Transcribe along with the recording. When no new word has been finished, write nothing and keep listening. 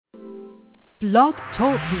Blog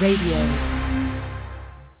Talk Radio.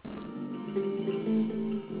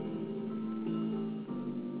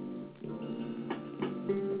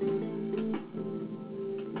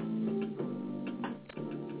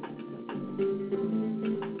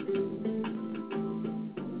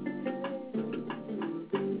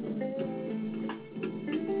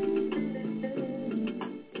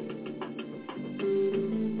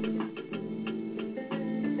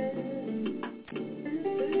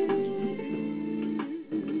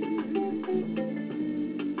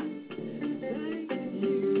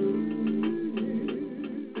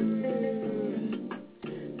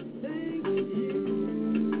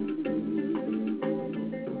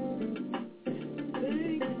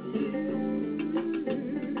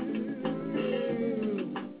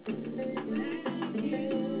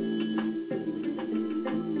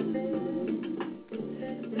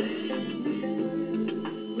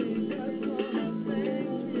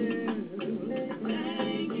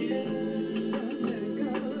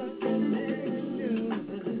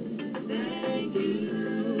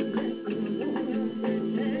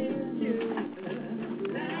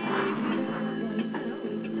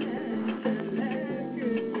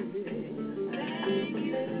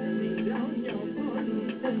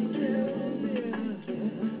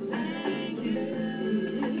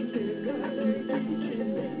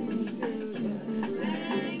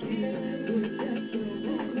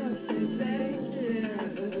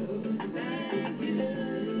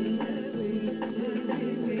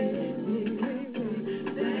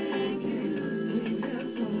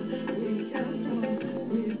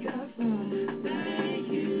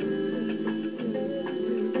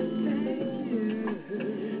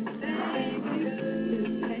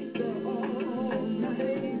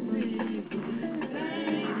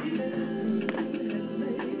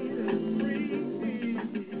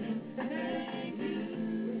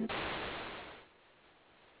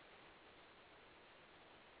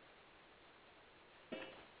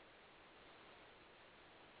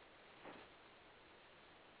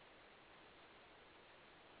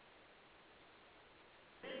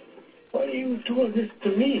 Why are you doing this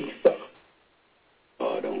to me, sir?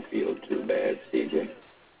 Oh, don't feel too bad, CJ.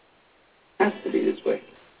 Has to be this way.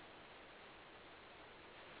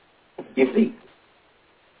 You see,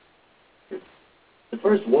 the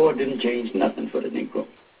first war didn't change nothing for the Negro.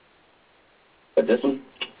 But this one,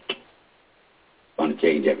 going to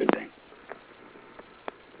change everything.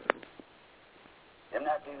 Them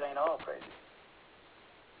Nazis ain't all crazy.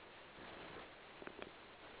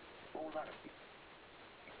 A whole lot of people.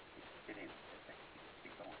 It is.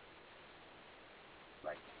 Keep going.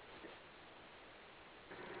 Like this.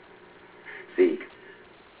 See,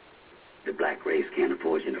 the black race can't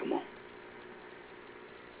afford you no more.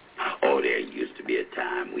 Oh, there used to be a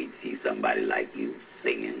time we'd see somebody like you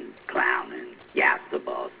singing, clowning, yassa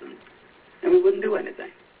bossing, and we wouldn't do anything.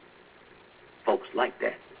 Folks like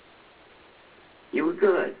that. You were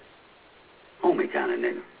good. Homey kind of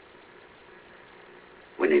nigga.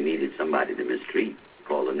 When they needed somebody to mistreat,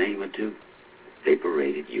 call a name or two, they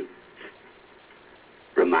paraded you.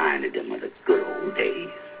 Reminded them of the good old days.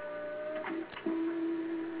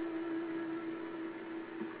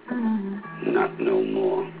 Not no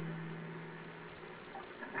more.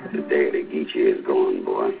 The day of the Geechee is gone,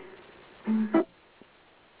 boy.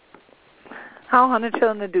 How 100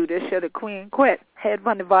 children to do this show, the Queen quit. Head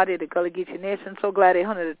from the body of the Gullah Geechee Nation. So glad they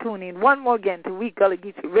 100 to tune in one more again to we Gullah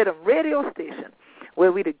Geechee Rhythm Radio Station,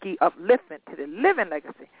 where we the upliftment to the living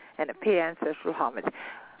legacy and the pay ancestral homage.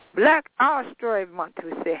 Black Our Story Month,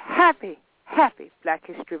 we say happy Black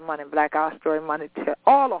History Month and Black Our Story Month to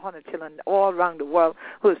all 100 children all around the world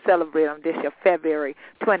who celebrate on this year, February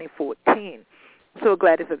 2014. So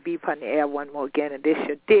glad to be on the air one more again, and this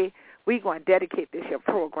year day, we're going to dedicate this year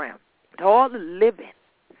program to all the living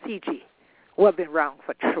CG who have been around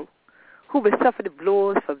for true, who will suffer the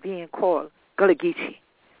blows for being called Gullah Geechee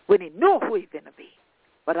when they know who he's going to be,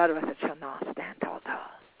 but others shall not stand tall.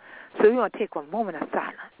 So we're going to take a moment of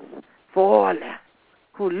silence for all them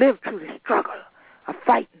who lived through the struggle of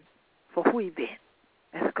fighting for who he's been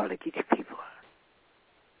as Gullah Geechee people.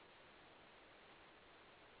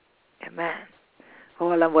 Amen.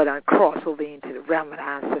 All of them will cross over into the realm of the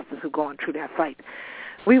ancestors who are going through that fight.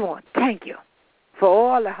 We want to thank you for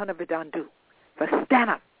all the 100 done do, for stand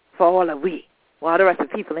up for all of we, while the rest of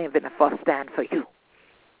the people ain't been the first stand for you.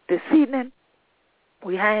 This evening,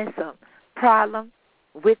 we had some problem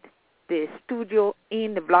with the studio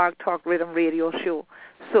in the Blog Talk Rhythm Radio Show.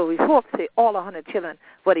 So we hope that all 100 children,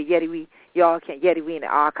 for the Yeti, y'all can Yeti in the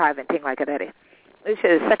archive and things like that. This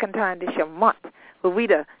is the second time this year month where we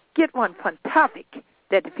to get one fun topic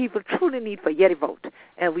that the people truly need for Yeti vote,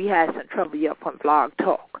 and we had some trouble here up on Blog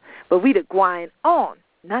Talk. But we the going on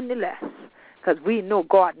nonetheless, because we know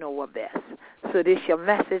God know what best. So this your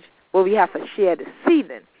message, what we have to share this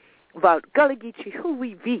evening about Gullah Geechee, who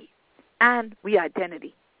we be, and we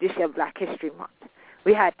identity. This year Black History Month.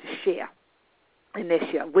 We had to share in this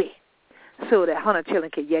year way, so that 100 children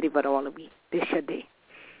can Yeti vote all of we this year day.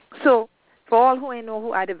 So for all who ain't know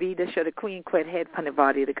who I be, this show the Queen Quet head from the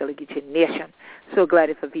body of the Gullah Geechee Nation. So glad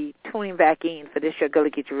if I be tuning back in for this show Gullah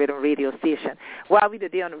Geechee Rhythm Radio Station while we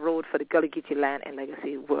today on the road for the Gullah Geechee Land and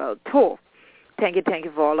Legacy World Tour. Thank you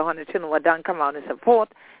for all the 100 children who done come out and support.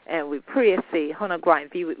 And we pray to say 100 grind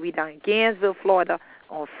be with we down in Gainesville, Florida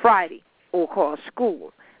on Friday, or called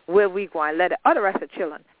school, where we going to let the other rest of the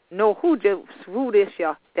children know who just rule this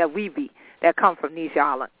year that we be, that come from these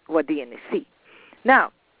islands, what they in the sea.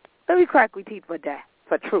 Now, let me crack we teeth for that,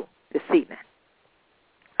 for true, this evening.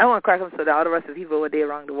 I want to crack them so the other rest of the people over there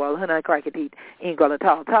around the world, who crack your teeth, ain't going to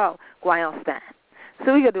tall, go on stand.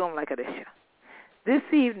 So we got to do them like this year. This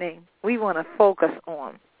evening, we want to focus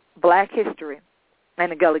on Black history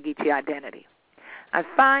and the Gullah Geechee identity. I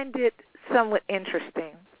find it somewhat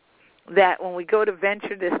interesting that when we go to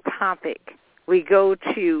venture this topic, we go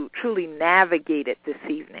to truly navigate it this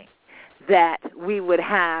evening, that we would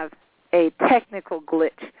have a technical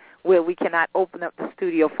glitch where we cannot open up the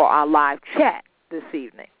studio for our live chat this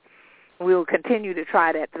evening. We will continue to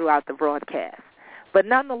try that throughout the broadcast. But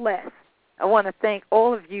nonetheless, I want to thank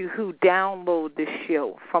all of you who download this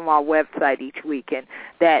show from our website each week and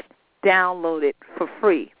that download it for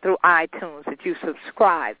free through iTunes, that you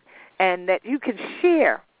subscribe, and that you can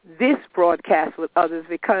share this broadcast with others,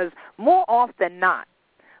 because more often than not,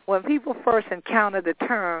 when people first encounter the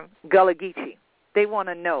term Gullah Geechee, they want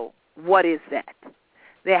to know, what is that?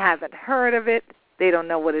 They haven't heard of it, they don't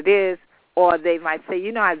know what it is, or they might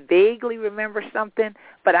say, I vaguely remember something,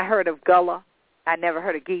 but I heard of Gullah, I never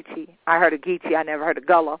heard of Geechee. I heard of Geechee, I never heard of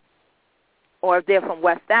Gullah. Or if they're from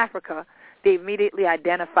West Africa, they immediately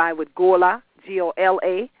identify with Gullah,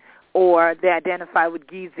 G-O-L-A, or they identify with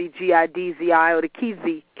Geechee, G-I-D-Z-I, or the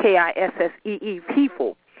Kizee, K-I-S-S-E-E,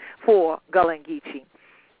 people for Gullah and Geechee.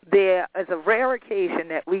 There is a rare occasion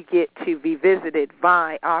that we get to be visited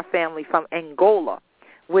by our family from Angola,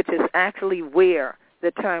 which is actually where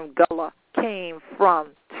the term Gullah came from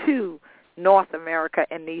to North America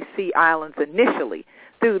and these sea islands initially,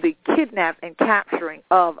 through the kidnap and capturing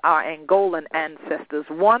of our Angolan ancestors,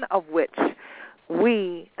 one of which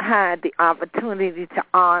we had the opportunity to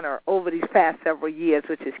honor over these past several years,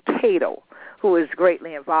 which is Cato, who is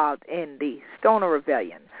greatly involved in the Stoner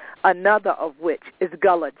Rebellion, another of which is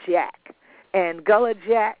Gullah Jack. And Gullah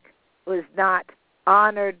Jack was not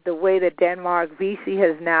honored the way that Denmark Vesey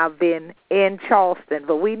has now been in Charleston,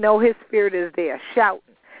 but we know his spirit is there shouting.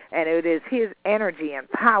 And it is his energy and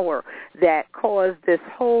power that caused this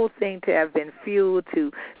whole thing to have been fueled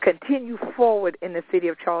to continue forward in the city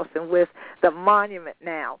of Charleston with the monument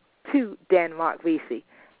now to Denmark Vesey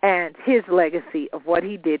and his legacy of what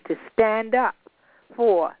he did to stand up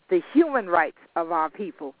for the human rights of our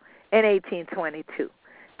people in 1822,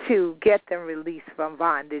 to get them released from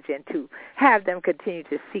bondage and to have them continue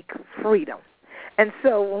to seek freedom. And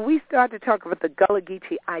so when we start to talk about the Gullah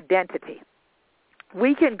Geechee identity,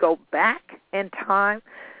 we can go back in time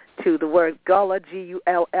to the word Gullah,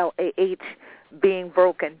 G-U-L-L-A-H, being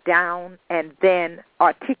broken down and then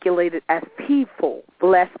articulated as people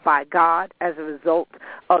blessed by God as a result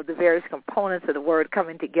of the various components of the word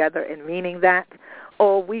coming together and meaning that.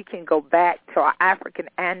 Or we can go back to our African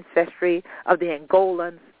ancestry of the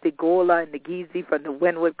Angolans, the Gullah and the Geechee from the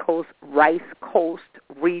Windward Coast, Rice Coast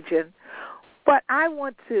region. But I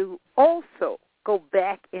want to also go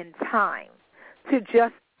back in time to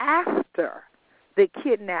just after the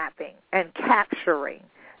kidnapping and capturing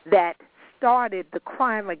that started the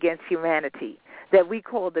crime against humanity that we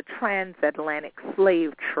call the transatlantic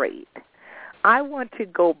slave trade. I want to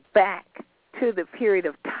go back to the period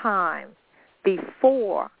of time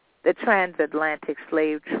before the transatlantic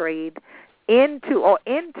slave trade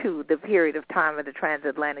into the period of time of the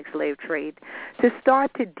transatlantic slave trade to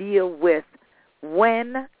start to deal with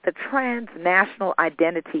when the transnational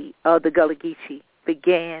identity of the Gullah Geechee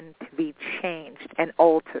began to be changed and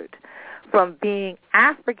altered from being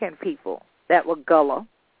African people that were Gullah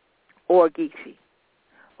or Geechee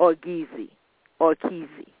or Geechee or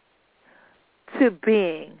Kizee to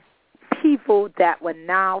being people that were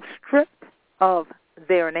now stripped of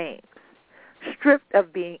their names, stripped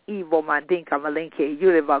of being Igbo, Mandinka, Malinke,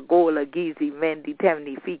 Yoruba, Gola, Geechee, Mendi,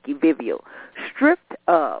 Temni, Fiki, Vivio, stripped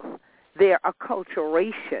of their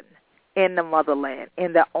acculturation in the motherland,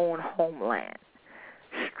 in their own homeland,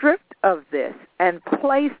 stripped of this and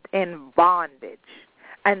placed in bondage,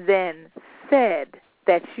 and then said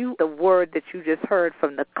that the word that you just heard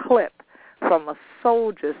from the clip from a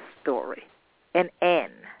soldier's story, an N,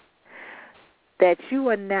 that you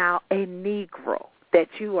are now a Negro, that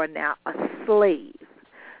you are now a slave,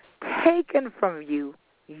 taken from you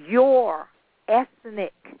your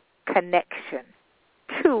ethnic connection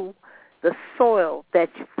to the soil that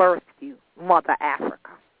birthed you, Mother Africa.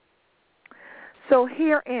 So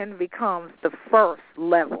herein becomes the first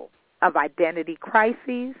level of identity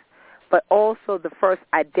crises, but also the first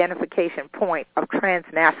identification point of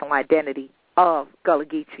transnational identity of Gullah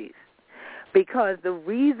Geechees. Because the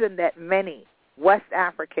reason that many West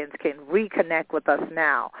Africans can reconnect with us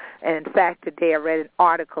now, and in fact today I read an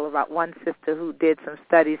article about one sister who did some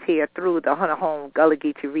studies here through the Hunter Home Gullah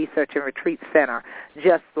Geechee Research and Retreat Center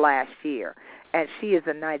just last year, and she is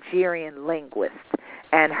a Nigerian linguist,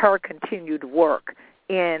 and her continued work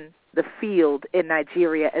in the field in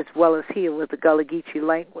Nigeria as well as here with the Gullah Geechee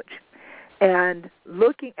language. And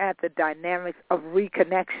looking at the dynamics of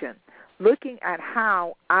reconnection, looking at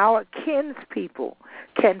how our kinspeople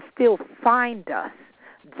can still find us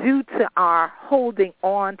due to our holding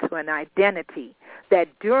on to an identity that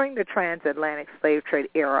during the transatlantic slave trade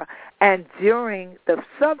era and during the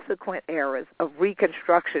subsequent eras of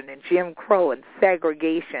Reconstruction and Jim Crow and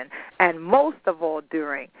segregation, and most of all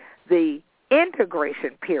during the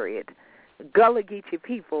integration period, Gullah Geechee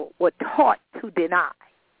people were taught to deny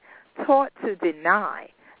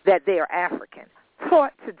that they are African,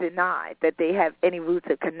 taught to deny that they have any roots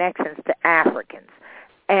or connections to Africans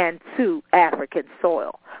and to African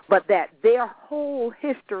soil, but that their whole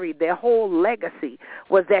history, their whole legacy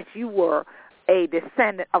was that you were a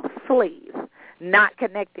descendant of slaves, not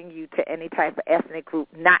connecting you to any type of ethnic group,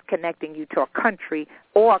 not connecting you to a country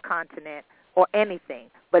or a continent or anything,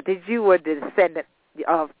 but that you were the descendant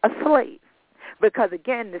of a slave. Because,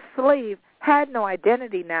 again, the slave had no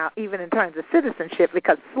identity now, even in terms of citizenship,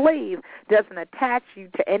 because slave doesn't attach you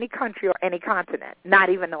to any country or any continent, not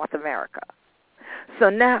even North America. So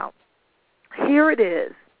now, here it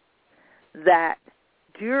is that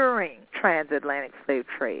during transatlantic slave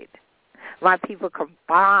trade, my people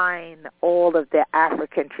combine all of their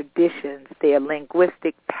African traditions, their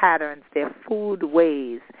linguistic patterns, their food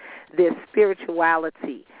ways, their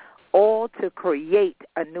spirituality, all to create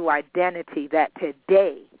a new identity that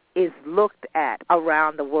today is looked at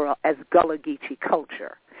around the world as Gullah Geechee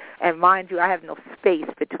culture. And mind you, I have no space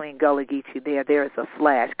between Gullah Geechee there. There is a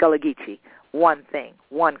slash. Gullah Geechee, one thing,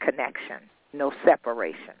 one connection, no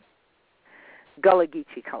separation. Gullah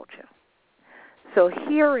Geechee culture. So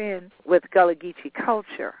herein with Gullah Geechee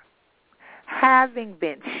culture, having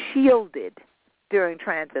been shielded during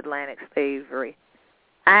transatlantic slavery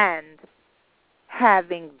and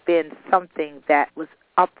having been something that was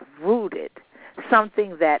uprooted,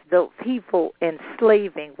 something that the people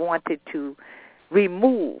enslaving wanted to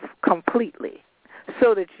remove completely,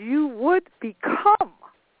 so that you would become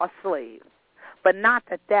a slave, but not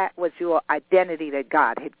that that was your identity that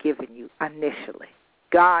God had given you initially.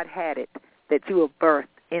 God had it that you were birthed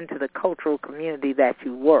into the cultural community that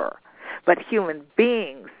you were. But human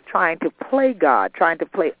beings trying to play God, trying to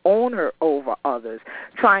play owner over others,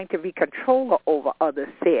 trying to be controller over others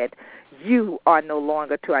said, you are no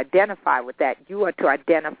longer to identify with that. You are to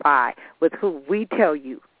identify with who we tell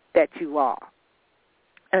you that you are.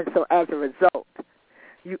 And so as a result,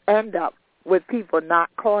 you end up with people not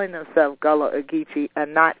calling themselves Gullah or Geechee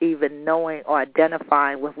and not even knowing or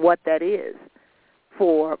identifying with what that is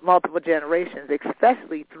for multiple generations,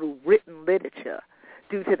 especially through written literature,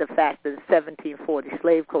 due to the fact that the 1740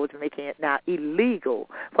 slave code is making it now illegal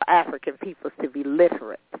for African peoples to be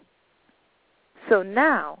literate. So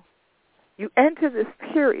now you enter this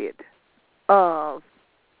period of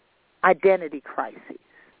identity crises,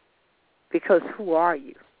 because who are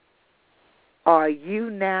you? Are you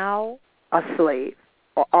now a slave,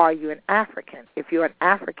 or are you an African? If you're an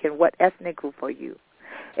African, what ethnic group are you?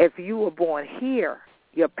 If you were born here,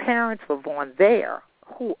 your parents were born there,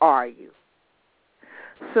 who are you?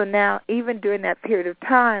 So now, even during that period of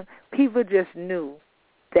time, people just knew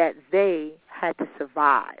that they had to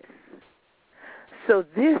survive. So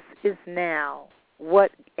this is now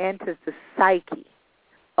what enters the psyche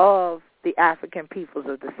of the African peoples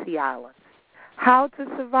of the Sea Islands. How to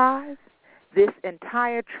survive this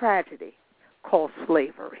entire tragedy called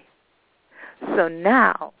slavery. So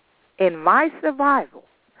now, in my survival,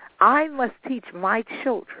 I must teach my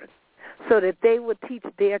children so that they will teach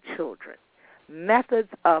their children methods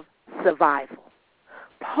of survival.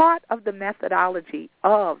 Part of the methodology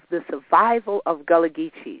of the survival of Gullah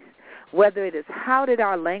Geechees whether it is how did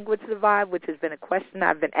our language survive, which has been a question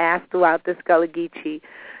I've been asked throughout this Gullah Geechee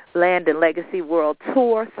Land and Legacy World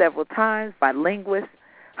Tour several times by linguists.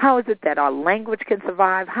 How is it that our language can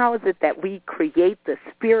survive? How is it that we create the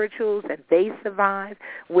spirituals and they survive,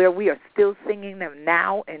 where we are still singing them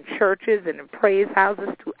now in churches and in praise houses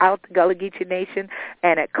throughout the Gullah Geechee Nation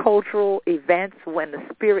and at cultural events when the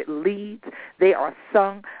Spirit leads, they are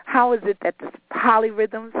sung? How is it that the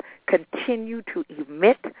polyrhythms continue to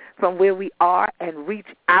emit from where we are and reach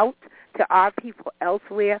out to our people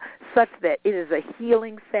elsewhere, such that it is a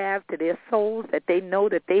healing salve to their souls, that they know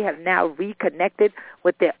that they have now reconnected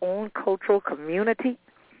with their own cultural community?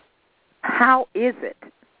 How is it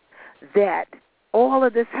that all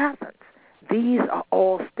of this happens? These are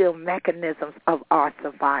all still mechanisms of our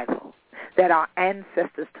survival that our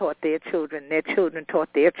ancestors taught their children taught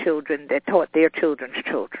their children, that taught their children's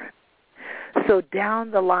children. So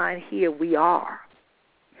down the line here we are.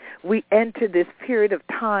 We enter this period of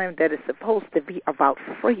time that is supposed to be about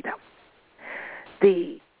freedom.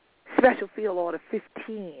 The Special Field Order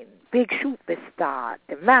 15, Big Shoot Start,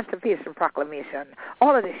 Emancipation Proclamation,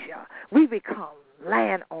 all of this year, we become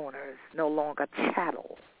landowners, no longer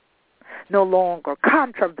chattel, no longer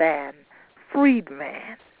contraband,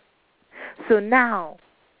 freedman. So now,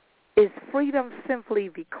 is freedom simply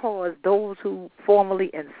because those who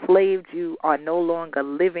formerly enslaved you are no longer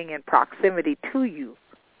living in proximity to you?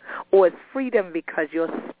 Or is freedom because your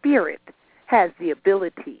spirit has the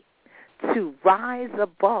ability to rise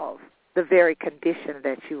above the very condition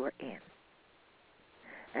that you are in?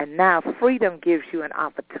 And now freedom gives you an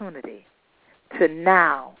opportunity to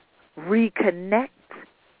now reconnect,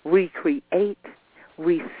 recreate,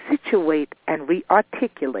 resituate, and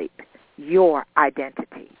rearticulate your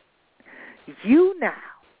identity. You now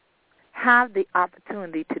have the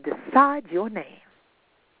opportunity to decide your name.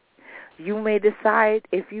 You may decide,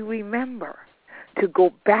 if you remember, to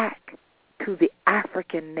go back to the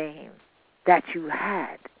African name that you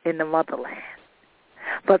had in the motherland.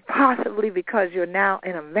 But possibly because you're now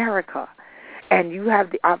in America and you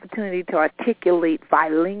have the opportunity to articulate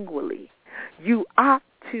bilingually, you opt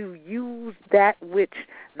to use that which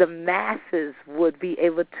the masses would be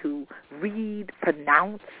able to read,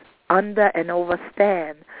 pronounce, under, and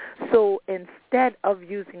understand. So instead of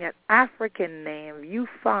using an African name, you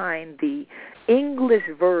find the English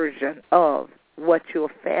version of what your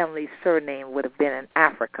family's surname would have been in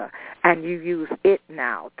Africa, and you use it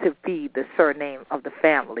now to be the surname of the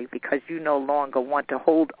family because you no longer want to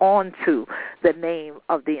hold on to the name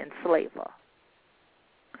of the enslaver.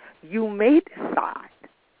 You may decide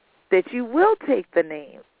that you will take the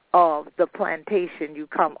name of the plantation you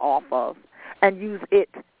come off of and use it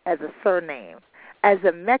as a surname, as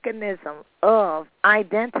a mechanism of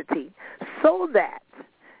identity, so that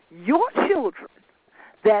your children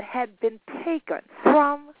that had been taken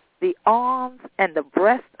from the arms and the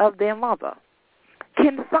breast of their mother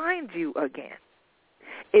can find you again.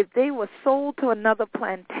 If they were sold to another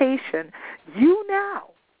plantation, you now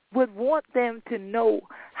would want them to know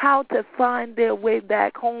how to find their way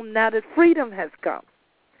back home now that freedom has come.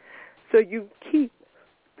 So you keep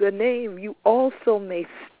the name. You also may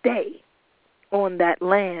stay on that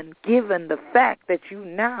land, given the fact that you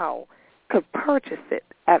now could purchase it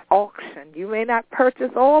at auction. You may not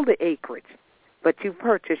purchase all the acreage, but you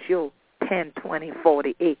purchase your 10, 20,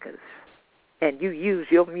 40 acres, and you use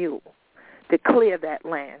your mule to clear that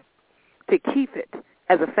land, to keep it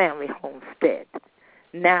as a family homestead,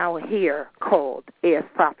 now here called heirs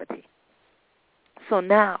property. So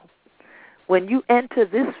now, when you enter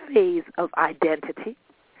this phase of identity,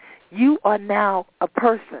 you are now a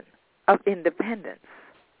person of independence.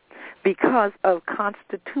 Because of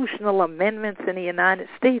constitutional amendments in the United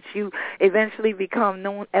States, you eventually become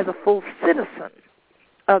known as a full citizen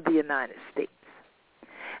of the United States.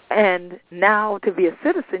 And now, to be a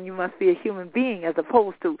citizen, you must be a human being, as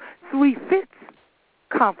opposed to 3/5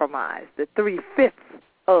 compromise, the 3/5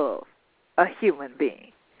 of a human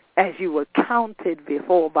being, as you were counted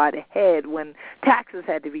before by the head when taxes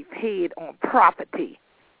had to be paid on property,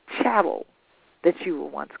 chattel, that you were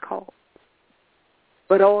once called.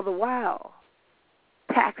 But all the while,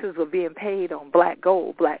 taxes were being paid on black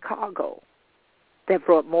gold, black cargo, that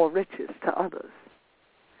brought more riches to others.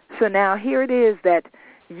 So now here it is that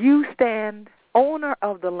you stand owner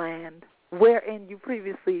of the land wherein you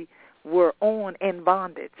previously were on in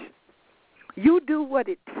bondage. You do what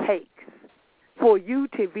it takes for you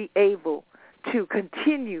to be able to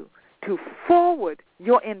continue to forward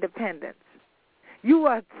your independence. You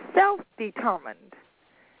are self-determined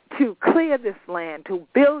to clear this land, to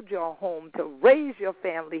build your home, to raise your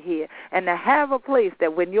family here, and to have a place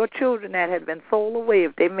that when your children that have been sold away,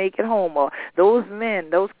 if they make it home, or those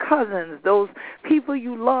men, those cousins, those people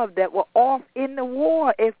you love that were off in the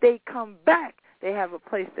war, if they come back, they have a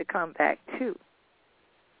place to come back to.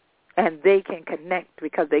 And they can connect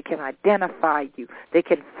because they can identify you. They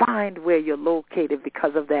can find where you're located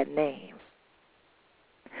because of that name.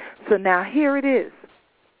 So now here it is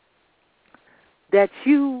that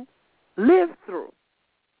you lived through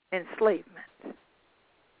enslavement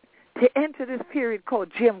to enter this period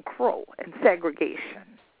called Jim Crow and segregation,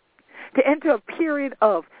 to enter a period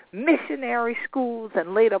of missionary schools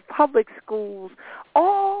and later public schools,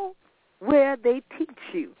 all where they teach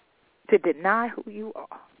you to deny who you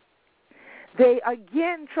are. They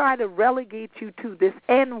again try to relegate you to this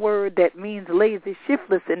N-word that means lazy,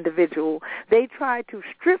 shiftless individual. They try to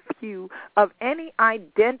strip you of any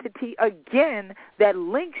identity again that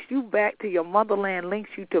links you back to your motherland, links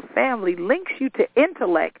you to family, links you to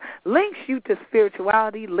intellect, links you to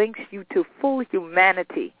spirituality, links you to full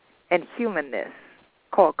humanity and humanness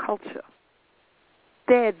called culture.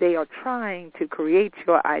 Instead, they are trying to create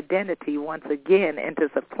your identity once again and to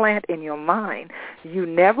supplant in your mind. You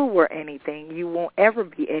never were anything. You won't ever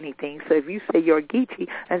be anything. So if you say you're a Geechee,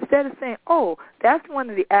 instead of saying, oh, that's one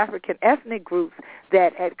of the African ethnic groups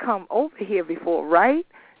that had come over here before, right?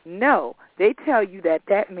 No, they tell you that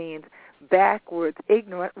that means backwards,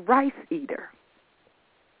 ignorant rice eater.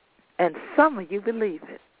 And some of you believe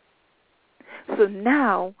it. So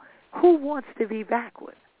now, who wants to be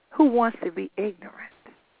backward? Who wants to be ignorant?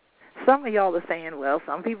 Some of y'all are saying, well,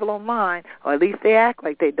 some people don't mind, or at least they act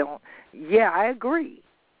like they don't. Yeah, I agree.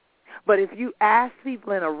 But if you ask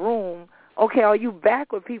people in a room, okay, are you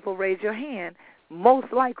backward people, raise your hand,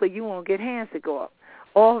 most likely you won't get hands to go up.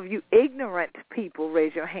 All of you ignorant people,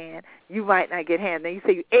 raise your hand, you might not get hands. Now you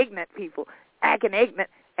say you ignorant people, acting ignorant,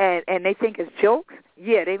 and they think it's jokes,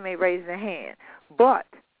 yeah, they may raise their hand. But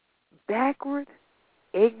backward,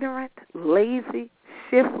 ignorant, lazy,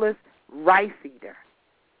 shiftless, rice eater.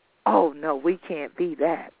 Oh, no, we can't be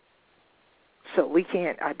that. So we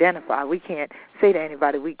can't identify. We can't say to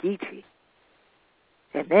anybody we Geechee.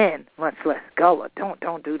 And then, much less Gullah.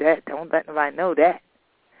 Don't do that. Don't let nobody know that.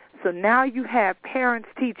 So now you have parents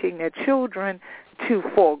teaching their children to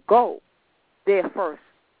forego their first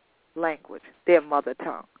language, their mother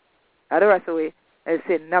tongue. Otherwise, we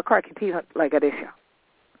say, now, Karkiti like Adesha.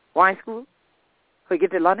 Wine school? We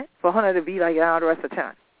get to learn it for 100 to be like the rest of the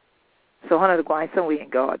time. So 100 to go in some way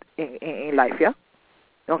in God, in life, yeah?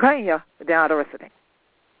 Don't come in here, down the rest of them.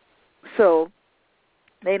 So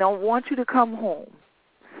they don't want you to come home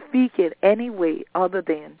speaking any way other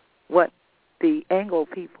than what the Anglo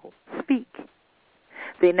people speak.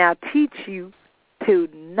 They now teach you to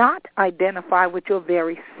not identify with your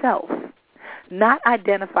very self, not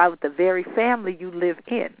identify with the very family you live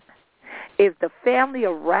in. If the family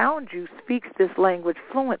around you speaks this language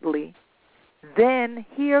fluently, then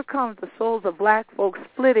here comes the souls of black folks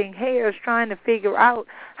splitting hairs trying to figure out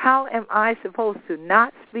how am I supposed to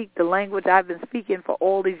not speak the language I've been speaking for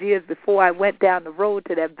all these years before I went down the road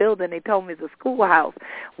to that building they told me it's a schoolhouse.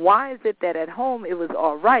 Why is it that at home it was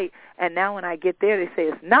all right, and now when I get there they say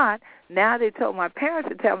it's not? Now they told my parents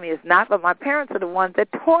to tell me it's not, but my parents are the ones that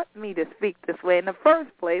taught me to speak this way in the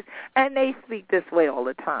first place, and they speak this way all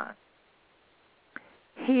the time.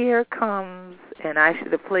 Here comes, and I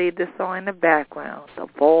should have played this song in the background, the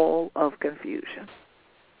ball of confusion.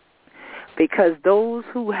 Because those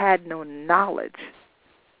who had no knowledge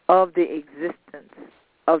of the existence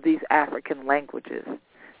of these African languages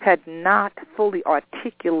had not fully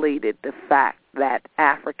articulated the fact that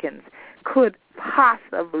Africans could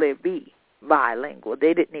possibly be bilingual.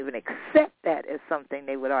 They didn't even accept that as something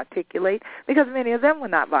they would articulate because many of them were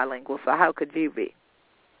not bilingual, so how could you be?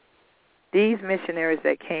 These missionaries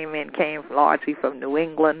that came largely from New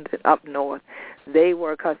England and up north. They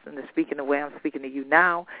were accustomed to speaking the way I'm speaking to you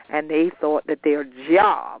now, and they thought that their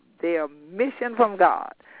job, their mission from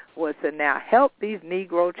God, was to now help these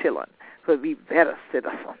Negro children to be better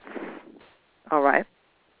citizens. All right?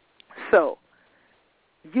 So,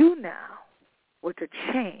 you now were to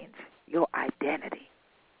change your identity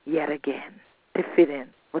yet again to fit in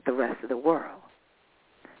with the rest of the world.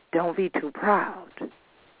 Don't be too proud.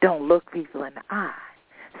 Don't look people in the eye.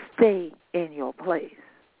 Stay in your place.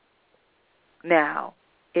 Now,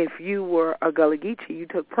 if you were a Gullah Geechee, you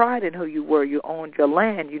took pride in who you were. You owned your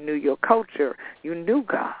land. You knew your culture. You knew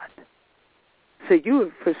God. So you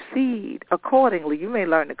would proceed accordingly. You may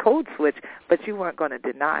learn the code switch, but you weren't going to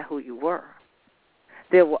deny who you were.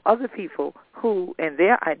 There were other people who, in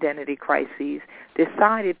their identity crises,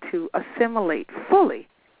 decided to assimilate fully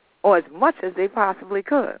or as much as they possibly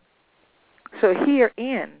could. So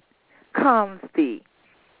herein comes the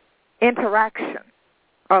interaction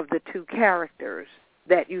of the two characters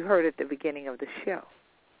that you heard at the beginning of the show,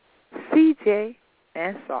 CJ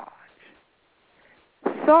and Sarge.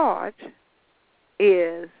 Sarge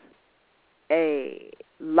is a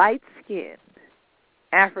light-skinned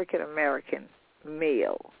African-American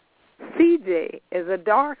male. CJ is a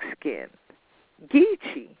dark-skinned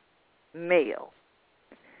Geechee male.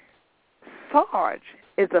 Sarge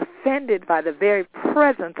is offended by the very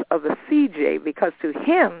presence of a CJ because to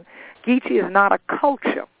him, Geechee is not a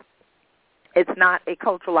culture. It's not a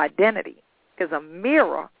cultural identity. It's a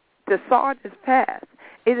mirror to Sarge's past.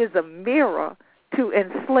 It is a mirror to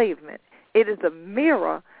enslavement. It is a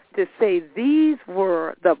mirror to say these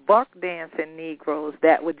were the buck dancing Negroes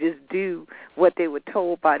that would just do what they were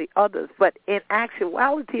told by the others. But in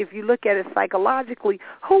actuality, if you look at it psychologically,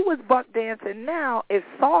 who was buck dancing now if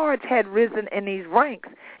Sarge had risen in these ranks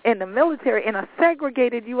in the military, in a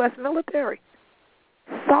segregated U.S. military?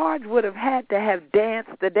 Sarge would have had to have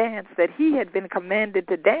danced the dance that he had been commanded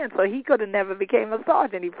to dance, so he could have never became a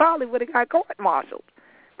sergeant. He probably would have got court-martialed,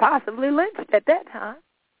 possibly lynched at that time.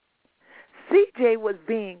 CJ was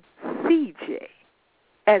being CJ,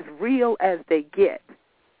 as real as they get.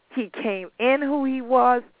 He came in who he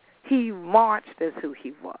was. He marched as who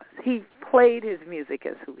he was. He played his music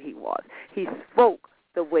as who he was. He spoke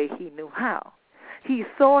the way he knew how. He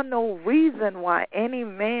saw no reason why any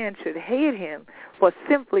man should hate him for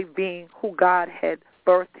simply being who God had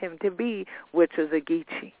birthed him to be, which was a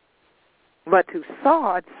Geechee. But to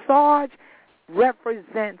Sarge, Sarge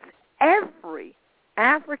represents every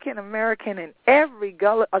African-American and every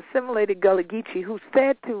assimilated Gullah Geechee who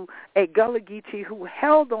said to a Gullah Geechee who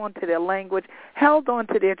held on to their language, held on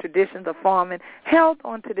to their traditions of farming, held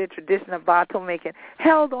on to their tradition of bottle making,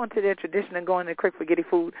 held on to their tradition of going to the creek for getting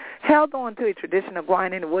food, held on to a tradition of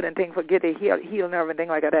grinding the wood and things for get their heel nerve and things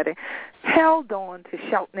like that, held on to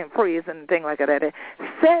shouting and praise and things like that,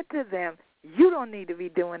 said to them, you don't need to be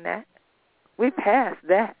doing that. We passed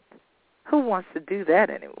that. Who wants to do that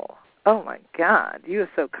anymore? Oh, my God, you are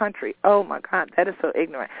so country. Oh, my God, that is so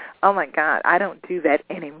ignorant. Oh, my God, I don't do that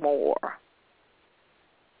anymore.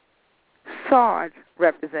 Sarge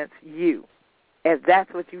represents you. If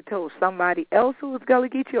that's what you told somebody else who was Gullah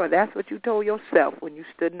Geechee, or that's what you told yourself when you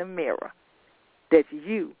stood in the mirror, that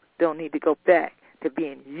you don't need to go back to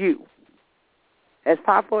being you. As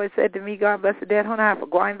Papa said to me, God bless the dead on high, for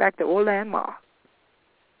going back to old landmark.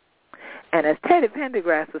 And as Teddy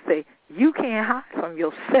Pendergrass would say, you can't hide from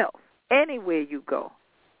yourself. Anywhere you go,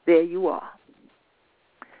 there you are.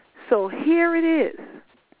 So here it is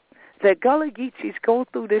that Gullah Geechees go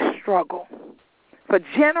through this struggle for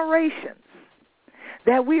generations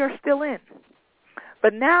that we are still in.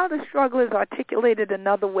 But now the struggle is articulated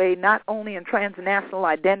another way, not only in transnational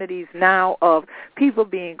identities now of people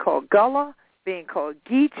being called Gullah, being called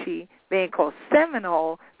Geechee, being called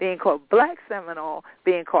Seminole, being called Black Seminole,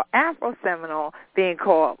 being called Afro-Seminole, being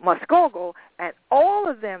called Muskogee, and all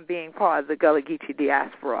of them being part of the Gullah Geechee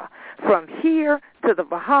diaspora. From here to the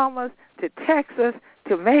Bahamas, to Texas,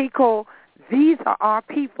 to Mexico, these are our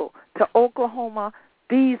people. To Oklahoma,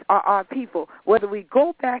 these are our people. Whether we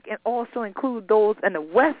go back and also include those in the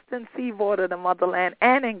western seaboard of the motherland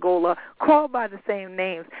and Angola, called by the same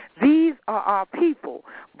names, these are our people.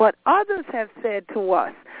 But others have said to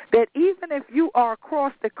us that even if you are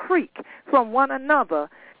across the creek from one another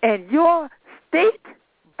and your state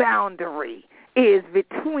boundary is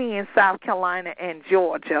between South Carolina and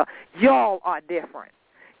Georgia, y'all are different.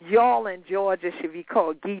 Y'all in Georgia should be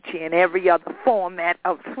called Geechee in every other format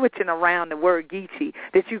of switching around the word Geechee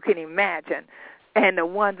that you can imagine. And the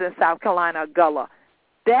ones in South Carolina are Gullah.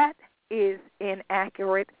 That is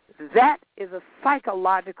inaccurate. That is a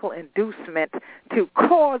psychological inducement to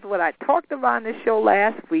cause what I talked about in the show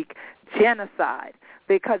last week, genocide,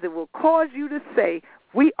 because it will cause you to say,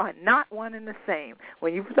 we are not one and the same.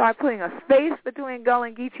 When you start putting a space between Gullah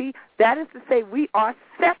and Geechee, that is to say we are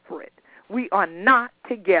separate. We are not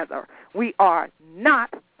together. We are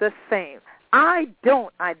not the same. I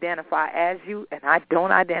don't identify as you, and I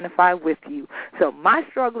don't identify with you. So my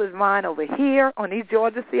struggle is mine over here on these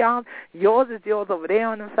Georgia Sea Islands. Yours is yours over there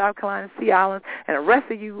on the South Carolina Sea Islands. And the rest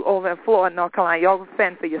of you over in Florida, North Carolina, y'all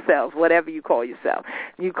fend for yourselves, whatever you call yourself.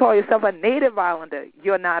 You call yourself a Native Islander,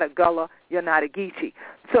 you're not a Gullah, you're not a Geechee.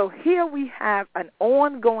 So here we have an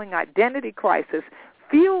ongoing identity crisis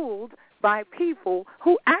fueled by people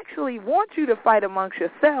who actually want you to fight amongst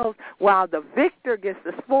yourselves, while the victor gets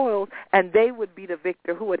the spoils, and they would be the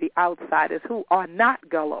victor who are the outsiders, who are not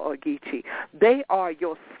Gullah or Geechee. They are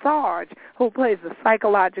your Sarge who plays the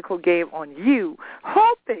psychological game on you,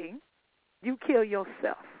 hoping you kill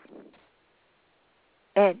yourself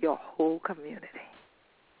and your whole community.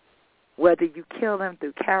 Whether you kill them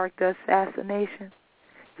through character assassination,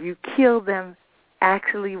 you kill them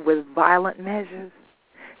actually with violent measures,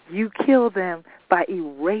 you kill them by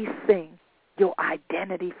erasing your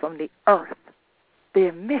identity from the earth.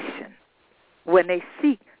 Their mission, when they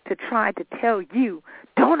seek to try to tell you,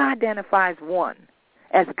 don't identify as one,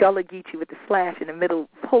 as Gullah Geechee with the slash in the middle,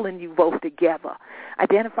 pulling you both together.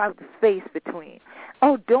 Identify with the space between.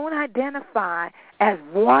 Oh, don't identify as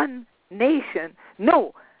one nation.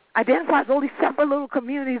 No, identify as all these separate little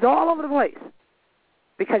communities all over the place,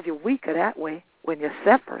 because you're weaker that way when you're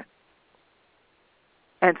separate.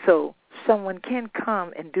 And so someone can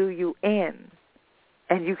come and do you in,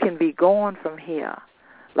 and you can be gone from here,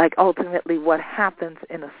 like ultimately what happens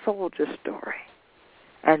in a soldier story.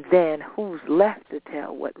 And then who's left to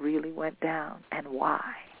tell what really went down and why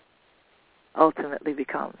ultimately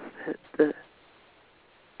becomes the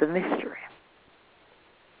mystery.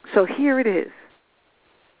 So here it is,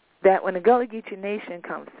 that when the Gullah Geechee Nation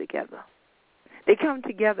comes together, they come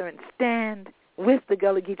together and stand with the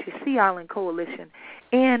Gullah Geechee Sea Island Coalition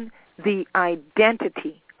in the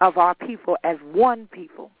identity of our people as one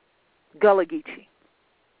people, Gullah Geechee,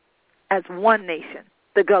 as one nation,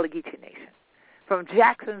 the Gullah Geechee Nation, from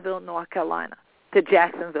Jacksonville, North Carolina to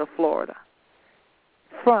Jacksonville, Florida,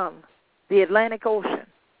 from the Atlantic Ocean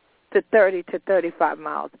to 30 to 35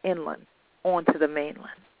 miles inland onto the mainland.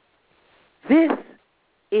 This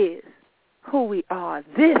is who we are.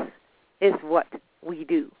 This is what we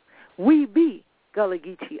do. We be Gullah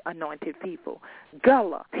Geechee anointed people.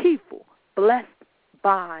 Gullah people blessed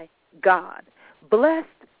by God. Blessed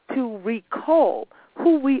to recall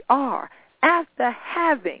who we are after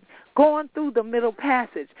having gone through the Middle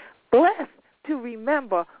Passage. Blessed to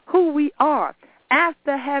remember who we are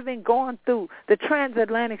after having gone through the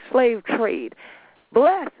transatlantic slave trade.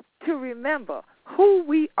 Blessed to remember who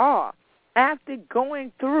we are after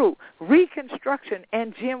going through Reconstruction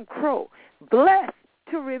and Jim Crow. Blessed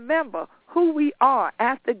to remember who we are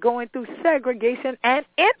after going through segregation and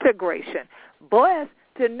integration. Blessed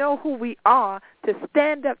to know who we are, to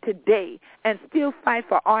stand up today and still fight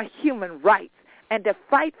for our human rights, and to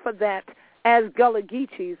fight for that as Gullah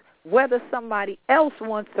Geechees, whether somebody else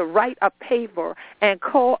wants to write a paper and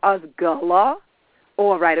call us Gullah,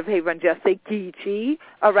 or write a paper and just say Geechee,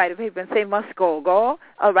 or write a paper and say Muskogee,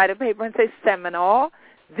 or write a paper and say Seminole.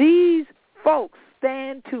 These folks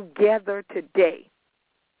stand together today,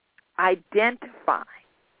 identify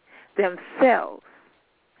themselves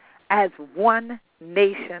as one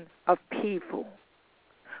nation of people,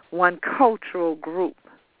 one cultural group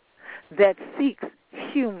that seeks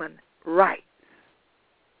human rights.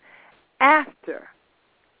 After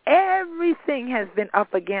everything has been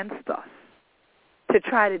up against us to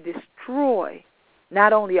try to destroy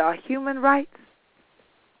not only our human rights,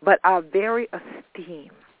 but our very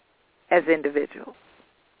esteem as individuals.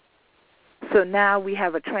 So now we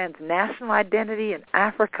have a transnational identity in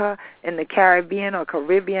Africa, in the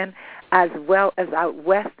Caribbean, as well as out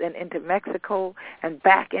west and into Mexico and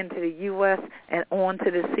back into the U.S. and on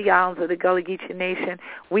to the Sea Islands of the Gullah Geechee Nation.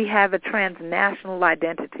 We have a transnational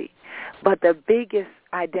identity. But the biggest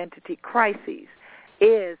identity crisis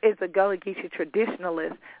is the Gullah Geechee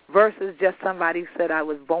traditionalist versus just somebody who said, I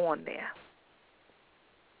was born there.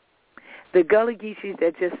 The Gullah Geechees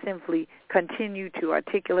that just simply continue to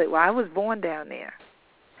articulate, well, I was born down there.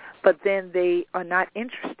 But then they are not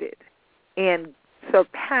interested in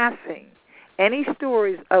surpassing any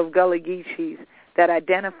stories of Gullah Geechees that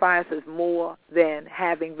identify us as more than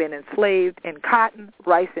having been enslaved in cotton,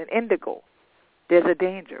 rice, and indigo. There's a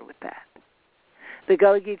danger with that. The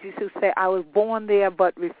Gullah Geechees who say, I was born there,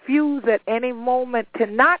 but refuse at any moment to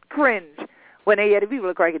not cringe when they hear the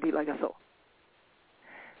people cry like a soul.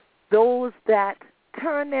 Those that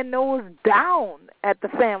turn their nose down at the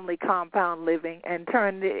family compound living and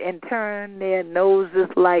turn their noses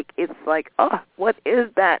like it's like, oh, what is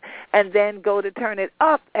that? And then go to turn it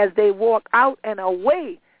up as they walk out and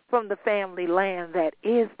away from the family land that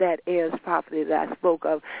heirs property that I spoke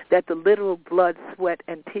of, that the literal blood, sweat,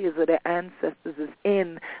 and tears of their ancestors is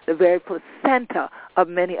in the very placenta of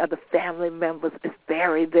many of the family members is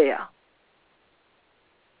buried there.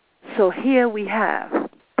 So here we have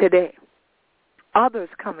today others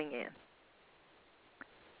coming in,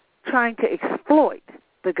 trying to exploit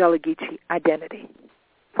the Gullah Geechee identity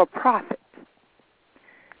for profit.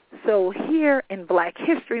 So here in Black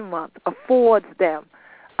History Month affords them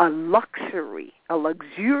a luxurious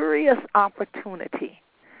opportunity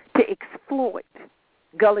to exploit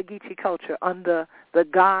Gullah Geechee culture under the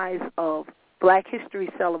guise of Black History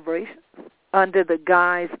celebrations, under the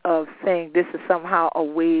guise of saying this is somehow a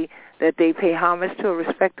way that they pay homage to or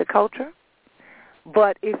respect the culture.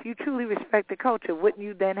 But if you truly respect the culture, wouldn't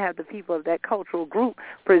you then have the people of that cultural group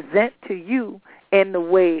present to you in the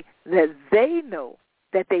way that they know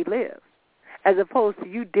that they live, as opposed to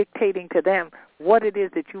you dictating to them what it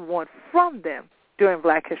is that you want from them during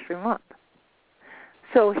Black History Month?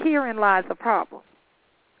 So herein lies the problem.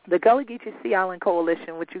 The Gullah Geechee Sea Island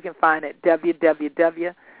Coalition, which you can find at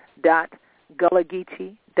www.gullahgeechee.net, that's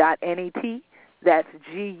GullahGeechee.net,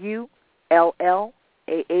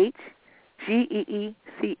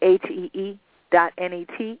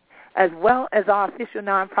 as well as our official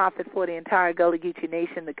nonprofit for the entire Gullah Geechee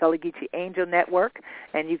Nation, the Gullah Geechee Angel Network,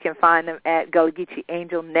 and you can find them at Gullah Geechee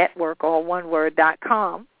Angel Network, all one word,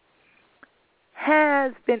 .com,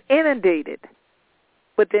 has been inundated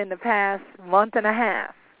within the past month and a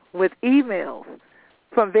half with emails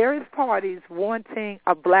from various parties wanting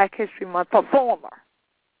a Black History Month performer,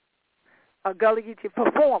 a Gullah Geechee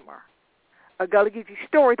performer, a Gullah Geechee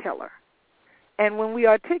storyteller. And when we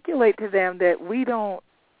articulate to them that we don't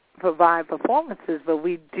provide performances, but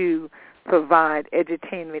we do provide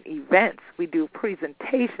edutainment events, we do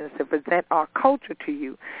presentations to present our culture to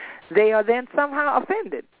you, they are then somehow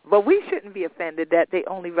offended. But we shouldn't be offended that they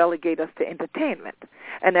only relegate us to entertainment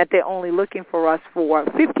and that they're only looking for us for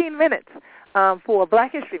 15 minutes for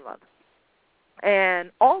Black History Month.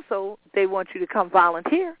 And also, they want you to come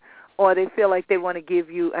volunteer, or they feel like they want to give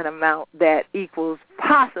you an amount that equals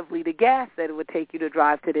possibly the gas that it would take you to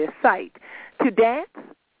drive to their site to dance,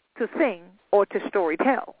 to sing, or to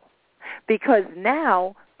storytell. Because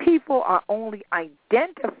now people are only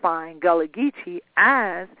identifying Gullah Geechee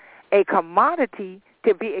as a commodity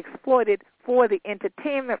to be exploited for the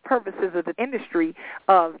entertainment purposes of the industry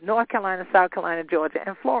of North Carolina, South Carolina, Georgia,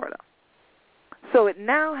 and Florida. So it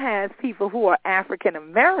now has people who are African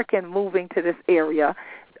American moving to this area,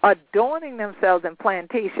 adorning themselves in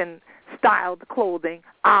plantation-styled clothing,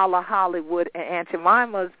 a la Hollywood and Aunt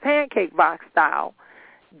Jemima's pancake box style,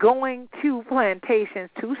 going to plantations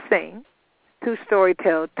to sing, to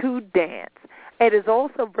storytell, to dance. It is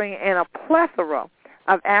also bringing in a plethora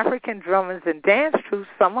of African drummers and dance troupes,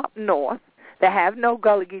 some up north, that have no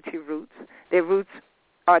Gullah Geechee roots. Their roots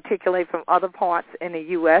articulate from other parts in the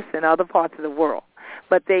U.S. and other parts of the world.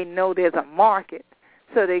 But they know there's a market.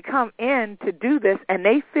 So they come in to do this, and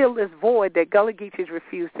they fill this void that Gullah Geechees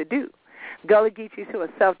refuse to do. Gullah Geechees who are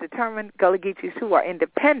self-determined, Gullah Geechees who are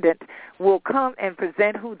independent will come and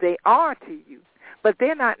present who they are to you. But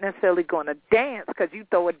they're not necessarily going to dance because you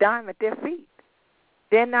throw a dime at their feet.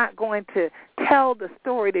 They're not going to tell the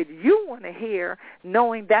story that you want to hear,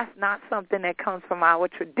 knowing that's not something that comes from our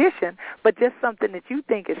tradition, but just something that you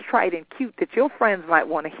think is trite and cute that your friends might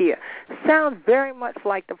want to hear. Sounds very much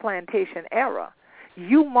like the plantation era.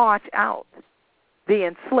 You march out the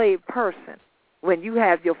enslaved person when you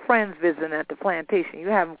have your friends visiting at the plantation. You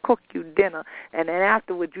have them cook you dinner, and then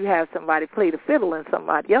afterwards you have somebody play the fiddle and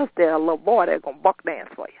somebody else there, a little boy, that's going to buck dance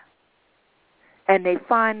for you. And they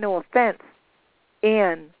find no offense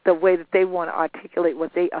in the way that they want to articulate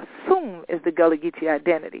what they assume is the Gullah Geechee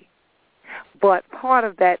identity. But part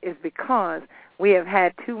of that is because we have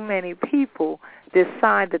had too many people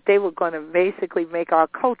decide that they were going to basically make our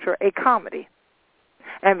culture a comedy.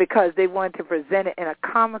 And because they wanted to present it in a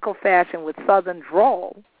comical fashion with Southern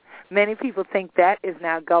drawl, many people think that is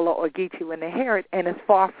now Gullah or Geechee when they hear it, and it's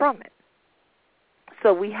far from it.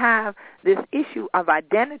 So we have this issue of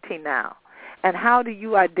identity now. And how do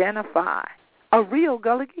you identify a real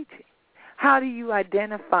Gullah Geechee? How do you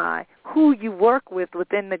identify who you work with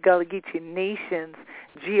within the Gullah Geechee Nation's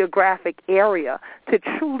geographic area to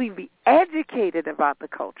truly be educated about the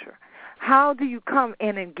culture? How do you come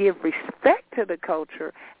in and give respect to the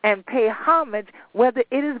culture and pay homage, whether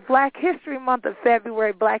it is Black History Month in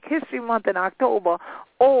February, Black History Month in October,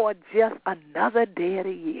 or just another day of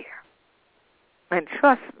the year? And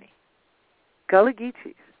trust me, Gullah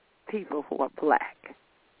Geechees, people who are black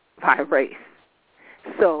by race.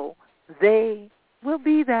 So they will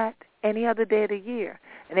be that any other day of the year.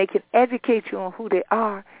 And they can educate you on who they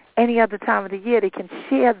are any other time of the year. They can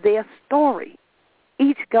share their story.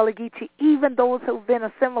 Each Gullah Geechee, even those who have been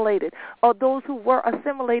assimilated, or those who were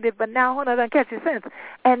assimilated but now hold on, don't catch your sense,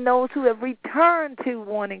 and those who have returned to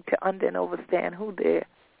wanting to understand who their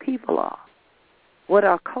people are, what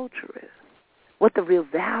our culture is, what the real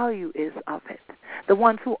value is of it. The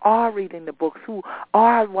ones who are reading the books, who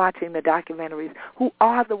are watching the documentaries, who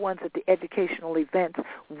are the ones at the educational events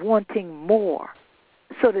wanting more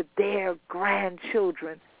so that their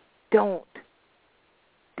grandchildren don't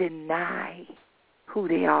deny who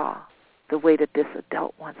they are the way that this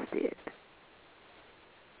adult once did.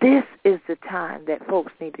 This is the time that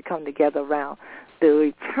folks need to come together around the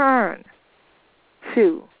return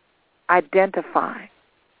to identifying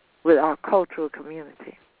with our cultural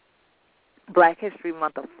community. Black History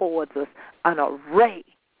Month affords us an array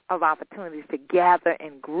of opportunities to gather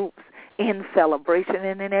in groups in celebration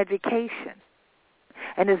and in education.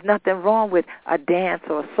 And there's nothing wrong with a dance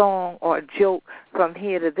or a song or a joke from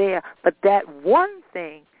here to there, but that one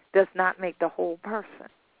thing does not make the whole person.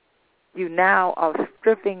 You now are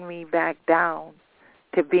stripping me back down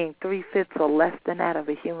to being 3/5 or less than that of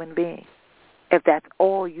a human being, if that's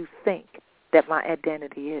all you think that my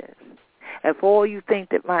identity is. If all you think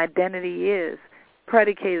that my identity is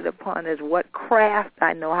predicated upon is what craft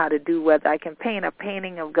I know how to do, whether I can paint a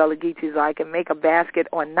painting of Gullah Geechees or I can make a basket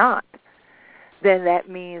or not, then that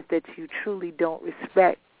means that you truly don't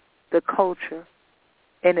respect the culture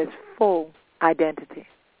in its full identity.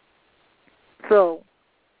 So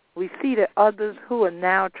we see that others who are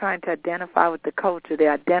now trying to identify with the culture,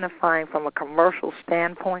 they're identifying from a commercial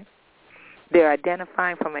standpoint. They're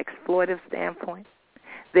identifying from an exploitive standpoint.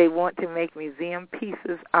 They want to make museum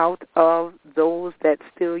pieces out of those that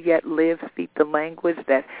still yet live, speak the language,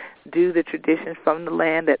 that do the traditions from the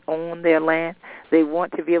land, that own their land. They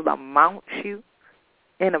want to be able to mount you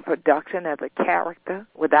in a production as a character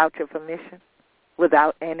without your permission,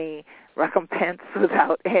 without any recompense,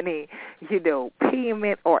 without any,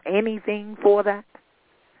 payment or anything for that.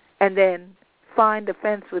 And then find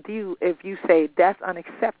offense with you if you say that's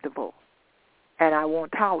unacceptable and I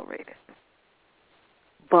won't tolerate it.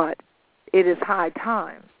 But it is high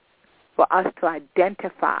time for us to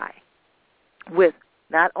identify with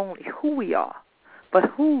not only who we are, but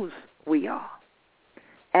whose we are.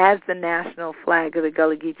 As the national flag of the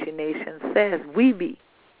Gullah Geechee Nation says, we be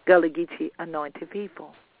Gullah Geechee anointed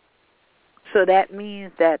people. So that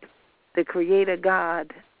means that the Creator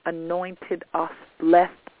God anointed us,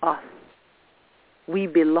 blessed us. We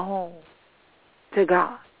belong to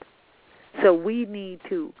God. So we need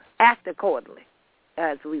to act accordingly,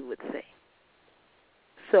 as we would say.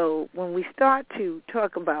 So when we start to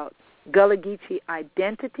talk about Gullah Geechee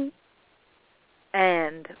identity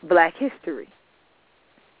and black history,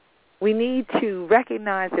 we need to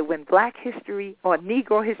recognize that when Black History or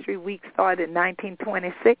Negro History Week started in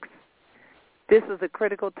 1926, this was a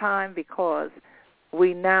critical time because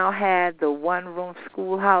we now had the one-room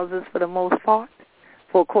schoolhouses for the most part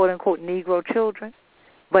for quote-unquote Negro children,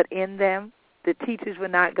 but in them the teachers were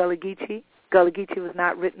not Gullah Geechee. Gullah Geechee was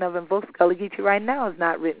not written of in books. Gullah Geechee right now is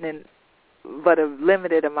not written in but a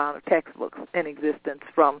limited amount of textbooks in existence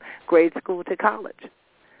from grade school to college.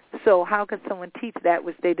 So how could someone teach that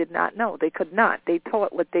which they did not know? They could not. They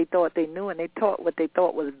taught what they thought they knew, and they taught what they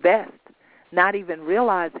thought was best, not even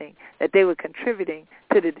realizing that they were contributing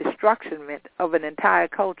to the destruction of an entire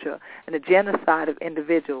culture and the genocide of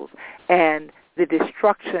individuals and the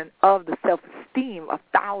destruction of the self-esteem of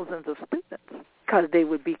thousands of students because they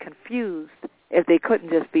would be confused if they couldn't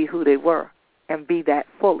just be who they were and be that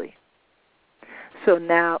fully. So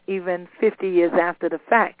now, even 50 years after the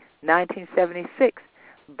fact, 1976,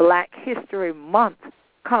 Black History Month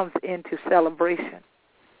comes into celebration.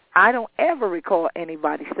 I don't ever recall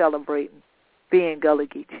anybody celebrating being Gullah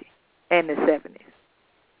Geechee in the 70s.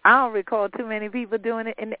 I don't recall too many people doing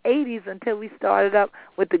it in the 80s until we started up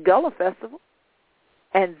with the Gullah Festival.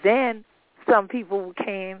 And then some people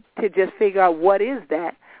came to just figure out what is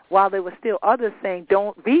that, while there were still others saying,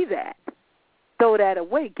 don't be that. Throw that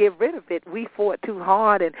away. Get rid of it. We fought too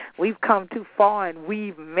hard, and we've come too far, and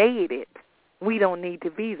we've made it. We don't need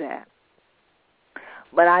to be that.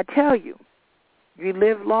 But I tell you, you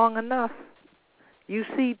live long enough, you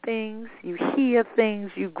see things, you hear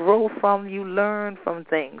things, you grow from, you learn from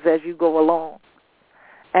things as you go along.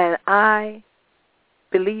 And I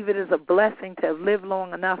believe it is a blessing to have lived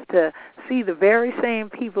long enough to see the very same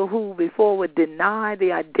people who before would deny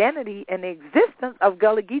the identity and the existence of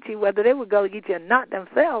Gullah Geechee, whether they were Gullah Geechee or not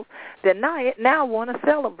themselves, deny it, now want to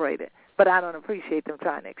celebrate it. But I don't appreciate them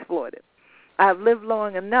trying to exploit it. I've lived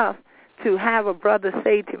long enough to have a brother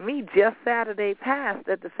say to me just Saturday past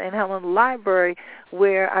at the St. Helens Library,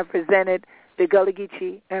 where I presented the Gullah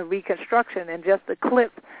Geechee and Reconstruction, and just the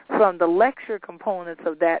clip from the lecture components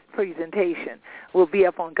of that presentation will be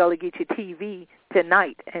up on Gullah Geechee TV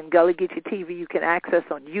tonight. And Gullah Geechee TV you can access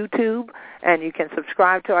on YouTube, and you can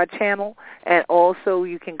subscribe to our channel, and also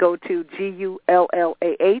you can go to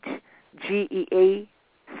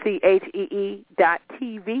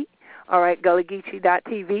GullahGeechee.tv, all right,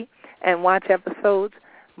 GullahGeechee.tv, and watch episodes.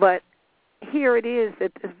 But here it is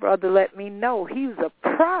that this brother let me know he was a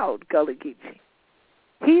proud Gullah Geechee.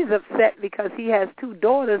 He's upset because he has two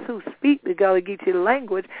daughters who speak the Gullah Geechee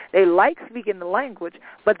language. They like speaking the language,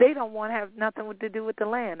 but they don't want to have nothing to do with the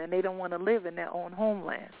land, and they don't want to live in their own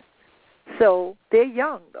homeland. So they're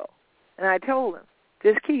young, though. And I told him,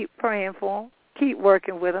 just keep praying for them, keep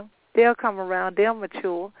working with them. They'll come around, they'll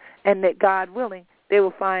mature, and that God willing, they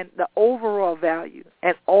will find the overall value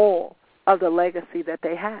and all of the legacy that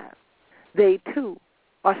they have. They, too,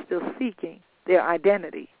 are still seeking their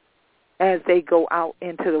identity as they go out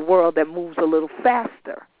into the world that moves a little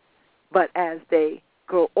faster. But as they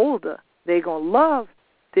grow older, they're going to love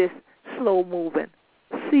this slow-moving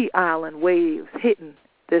sea island waves hitting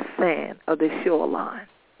the sand of the shoreline.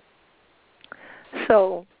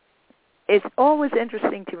 So it's always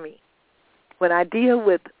interesting to me when I deal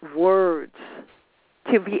with words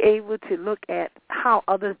to be able to look at how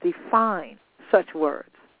others define such words.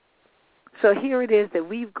 So here it is that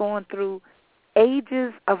we've gone through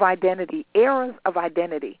ages of identity, eras of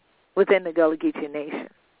identity within the Gullah Geechee Nation.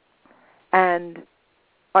 And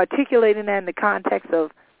articulating that in the context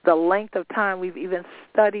of the length of time we've even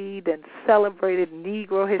studied and celebrated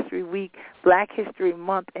Negro History Week, Black History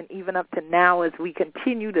Month, and even up to now as we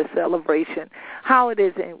continue the celebration, how it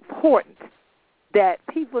is important that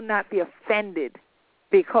people not be offended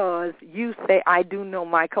because you say, I do know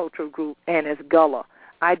my cultural group and it's Gullah.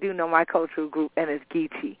 I do know my cultural group and it's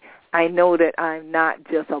Geechee. I know that I'm not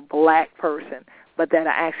just a black person, but that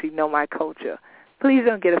I actually know my culture. Please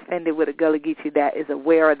don't get offended with a Gullah Geechee that is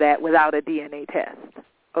aware of that without a DNA test,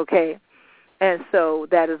 okay? And so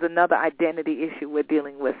that is another identity issue we're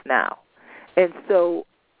dealing with now. And so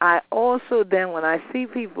I also then, when I see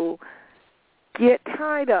people get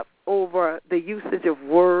tied up over the usage of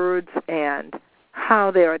words and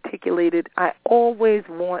how they're articulated, I always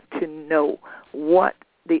want to know what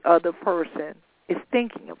the other person is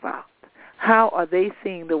thinking about. How are they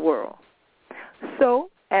seeing the world?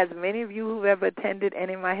 So, as many of you who've ever attended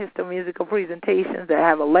any of my histomusical presentations that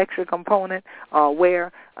have a lecture component are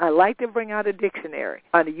aware, I like to bring out a dictionary,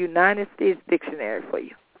 a United States dictionary for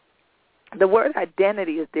you. The word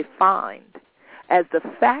identity is defined as the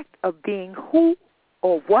fact of being who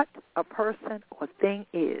or what a person or thing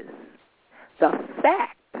is. The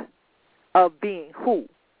fact of being who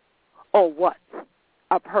or what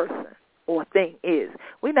a person or thing is.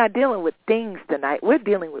 We're not dealing with things tonight. We're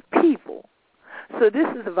dealing with people. So this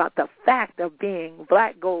is about the fact of being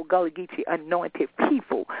Black, Gold, Gullah Geechee, anointed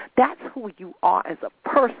people. That's who you are as a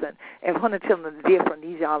person. And when the children of the deer from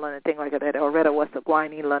these islands and things like that, or Red West of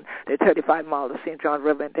Guine Inland, the 35 miles of St. John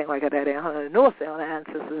River and things like that, and the North Sea, the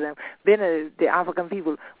ancestors, and been the African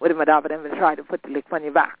people with them adopted them and tried to put the lick from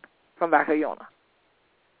your back, from back of Yona.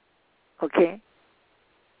 Okay?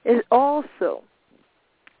 It also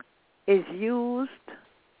is used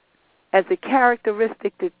as a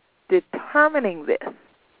characteristic determining this.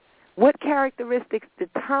 What characteristics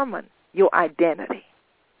determine your identity?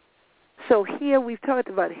 So here we've talked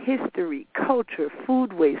about history, culture,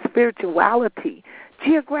 foodways, spirituality,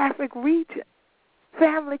 geographic region,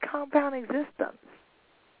 family compound existence,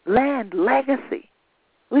 land, legacy.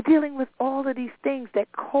 We're dealing with all of these things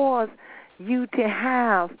that cause you to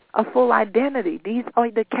have a full identity. These are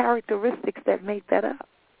the characteristics that make that up.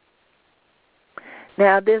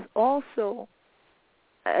 Now, there's also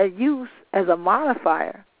a use as a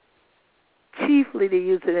modifier, chiefly they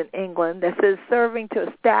use it in England, that says serving to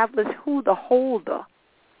establish who the holder,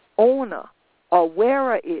 owner, or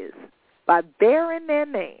wearer is by bearing their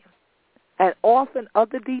name and often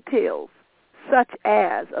other details such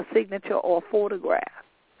as a signature or photograph.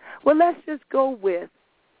 Well, let's just go with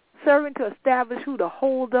serving to establish who the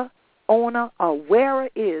holder, owner, or wearer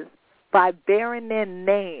is by bearing their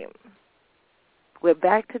name. We're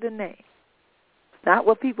back to the name. It's not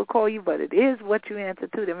what people call you, but it is what you answer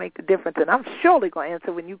to that make the difference. And I'm surely going to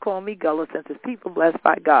answer when you call me Gullah, since it's people blessed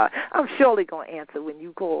by God. I'm surely going to answer when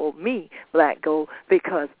you call me Black Gold,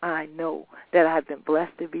 because I know that I've been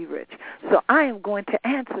blessed to be rich. So I am going to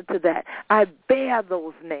answer to that. I bear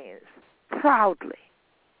those names proudly.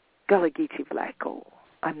 Gullah Geechee, Black Gold,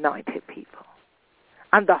 anointed people.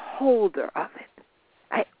 I'm the holder of it.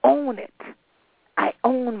 I own it. I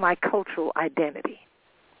own my cultural identity.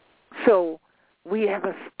 So we have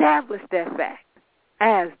established that fact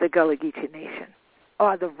as the Gullah Geechee Nation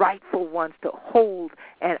are the rightful ones to hold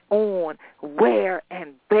and own, wear,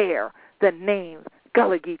 and bear the name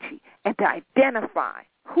Gullah Geechee and to identify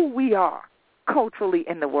who we are culturally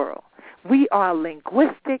in the world. We are a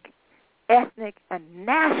linguistic, ethnic, and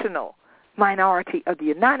national minority of the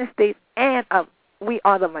United States, and we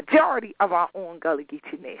are the majority of our own Gullah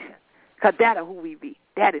Geechee Nation. Because that are who we be.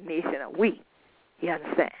 That is nation of we. You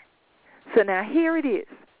understand? So now here it is.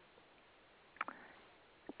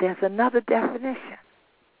 There's another definition.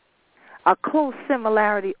 A close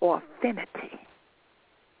similarity or affinity.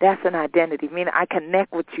 That's an identity, meaning I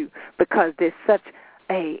connect with you because there's such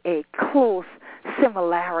a close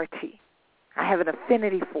similarity. I have an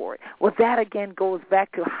affinity for it. Well, that again goes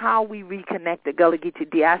back to how we reconnect the Gullah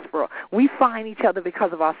Geechee diaspora. We find each other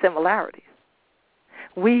because of our similarities.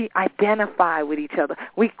 We identify with each other.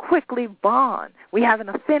 We quickly bond. We have an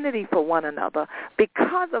affinity for one another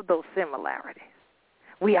because of those similarities.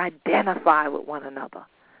 We identify with one another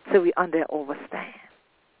so we understand.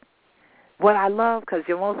 What I love, because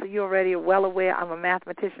most of you already are well aware, I'm a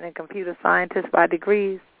mathematician and computer scientist by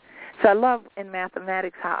degrees. So I love in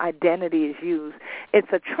mathematics how identity is used. It's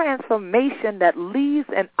a transformation that leaves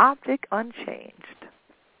an object unchanged.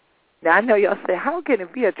 Now, I know y'all say, how can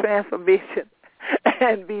it be a transformation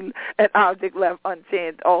and be an object left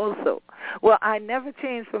unchanged also? Well, I never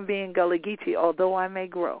change from being Gullah Geechee, although I may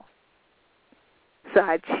grow. So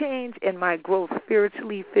I change in my growth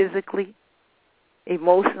spiritually, physically,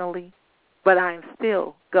 emotionally, but I am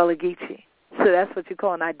still Gullah Geechee. So that's what you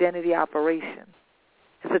call an identity operation.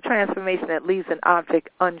 It's a transformation that leaves an object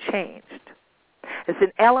unchanged. It's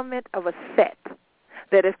an element of a set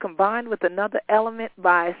that is combined with another element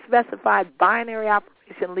by a specified binary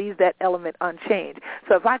operation leaves that element unchanged.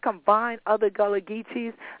 So if I combine other Gullah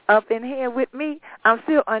Geechees up in here with me, I'm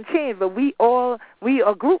still unchanged, but we are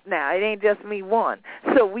a group now. It ain't just me one.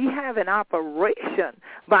 So we have an operation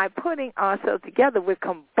by putting ourselves together. We're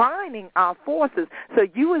combining our forces. So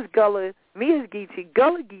you as Gullah, me as Geechee,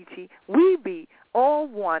 Gullah Geechee, we be all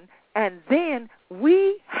one, and then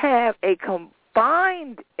we have a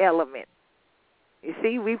combined element. You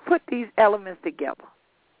see, we put these elements together.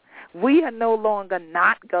 We are no longer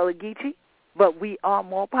not Gullah Geechee, but we are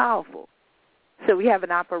more powerful. So we have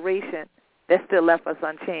an operation that still left us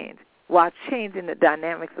unchanged while changing the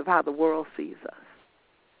dynamics of how the world sees us.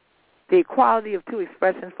 The equality of two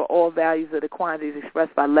expressions for all values of the quantities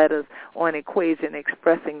expressed by letters or an equation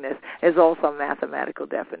expressing this is also a mathematical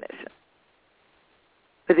definition.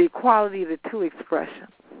 But the equality of the two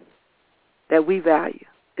expressions that we value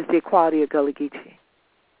is the equality of Gullah Geechee.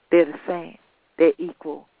 They're the same. They're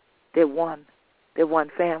equal. They're one. They're one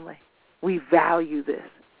family. We value this.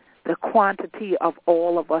 The quantity of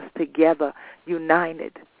all of us together,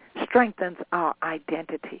 united, strengthens our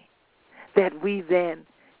identity, that we then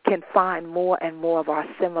can find more and more of our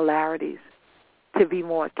similarities to be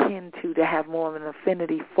more akin to have more of an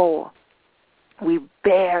affinity for. We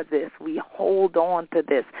bear this. We hold on to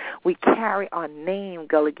this. We carry our name,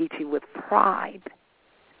 Gullah Geechee, with pride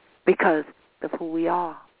because of who we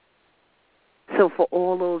are. So for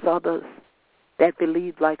all those others that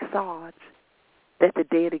believed like Sarge that the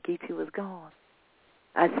day of the Geechee was gone,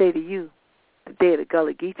 I say to you, the day of the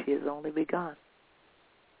Gullah Geechee has only begun.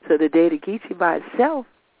 So the day of the Geechee by itself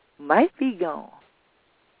might be gone,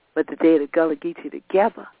 but the day of the Gullah Geechee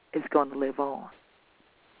together is going to live on.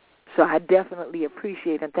 So I definitely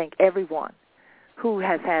appreciate and thank everyone who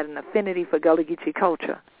has had an affinity for Gullah Geechee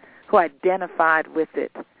culture, who identified with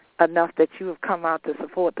it enough that you have come out to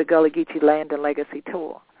support the Gullah Geechee Land and Legacy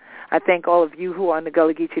Tour. I thank all of you who are on the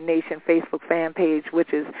Gullah Geechee Nation Facebook fan page,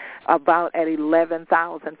 which is about at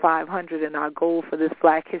 11,500, and our goal for this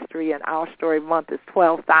Black History and Our Story Month is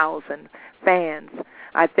 12,000 fans.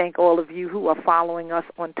 I thank all of you who are following us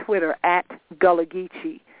on Twitter at Gullah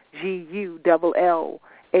Geechee, GULLAHGEECHEE,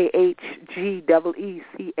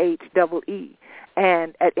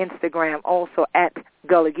 and at Instagram also at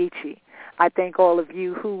Gullah Geechee. I thank all of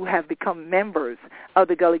you who have become members of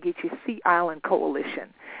the Gullah Geechee Sea Island Coalition,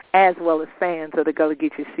 as well as fans of the Gullah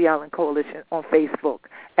Geechee Sea Island Coalition on Facebook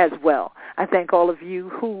as well. I thank all of you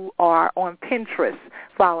who are on Pinterest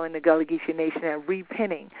following the Gullah Geechee Nation and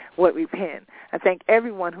repinning what we pin. I thank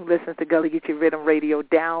everyone who listens to Gullah Geechee Rhythm Radio,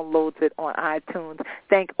 downloads it on iTunes.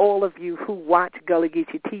 Thank all of you who watch Gullah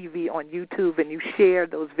Geechee TV on YouTube and you share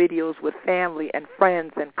those videos with family and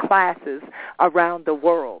friends and classes around the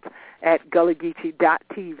world at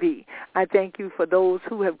GullahGeechee.tv. I thank you for those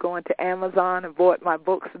who have gone to Amazon and bought my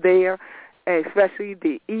books there especially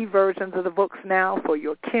the e-versions of the books now for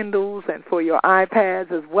your Kindles and for your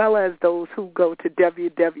iPads, as well as those who go to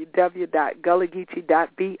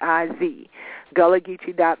www.gullahgeechee.biz,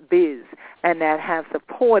 gullahgeechee.biz, and that have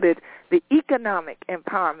supported the economic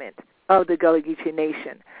empowerment of the Gullah Geechee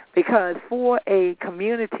Nation. Because for a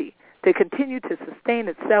community to continue to sustain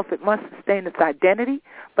itself, it must sustain its identity,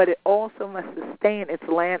 but it also must sustain its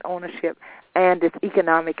land ownership and its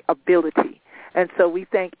economic ability. And so we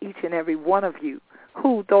thank each and every one of you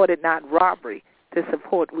who thought it not robbery to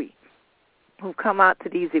support we, who come out to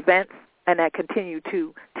these events and that continue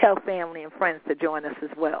to tell family and friends to join us as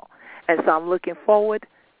well. And so I'm looking forward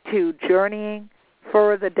to journeying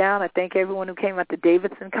further down. I thank everyone who came out to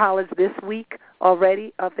Davidson College this week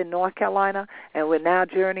already up in North Carolina, and we're now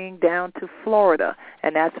journeying down to Florida.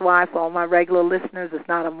 And that's why for all my regular listeners, it's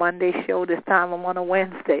not a Monday show this time. I'm on a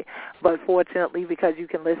Wednesday. But fortunately, because you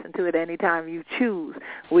can listen to it anytime you choose,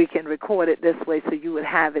 we can record it this way so you would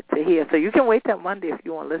have it to hear. So you can wait till Monday if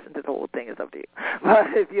you want to listen to the whole thing. It's up to you.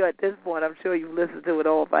 But if you're at this point, I'm sure you've listened to it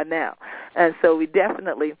all by now. And so we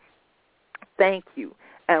definitely thank you.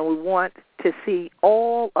 And we want to see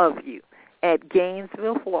all of you at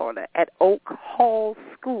Gainesville, Florida, at Oak Hall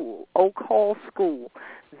School.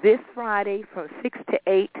 This Friday from 6 to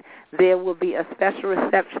 8, there will be a special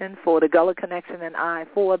reception for the Gullah Connection and I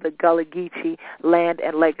for the Gullah Geechee Land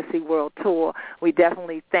and Legacy World Tour. We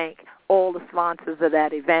definitely thank all the sponsors of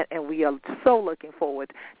that event, and we are so looking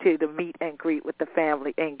forward to the meet and greet with the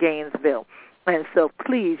family in Gainesville. And so,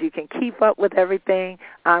 please, you can keep up with everything.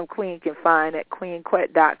 I'm Queen. You can find at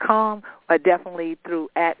queenquet.com, or definitely through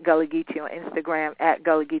at Gullah Geechee on Instagram, at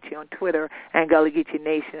Gullah Geechee on Twitter, and Gullah Geechee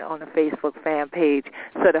Nation on the Facebook fan page,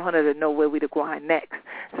 so they want to know where we're going next.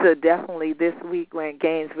 So definitely this week we're in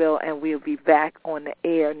Gainesville, and we'll be back on the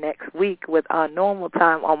air next week with our normal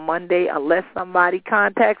time on Monday, unless somebody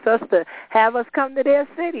contacts us to have us come to their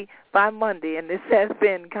city by Monday. And this has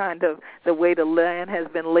been kind of the way the land has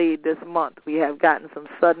been laid this month. We have gotten some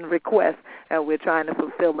sudden requests, and we're trying to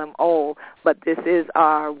fulfill them all. But this is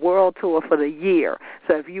our world tour for the year.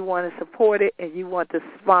 So if you want to support it and you want to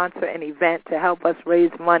sponsor an event to help us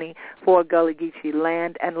raise money for Gullah Geechee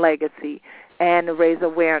Land and Legacy and to raise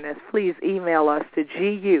awareness, please email us to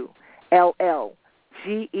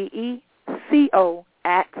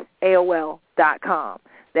gullgeeco@AOL.com.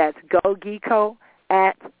 That's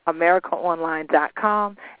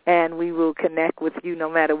gogeeco@americaonline.com, and we will connect with you no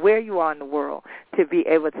matter where you are in the world to be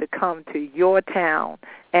able to come to your town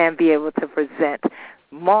and be able to present.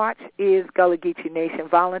 March is Gullah Geechee Nation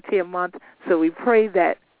Volunteer Month, so we pray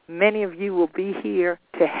that many of you will be here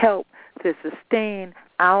to help to sustain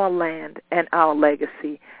our land and our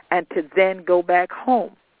legacy, and to then go back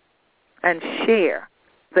home and share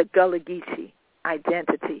the Gullah Geechee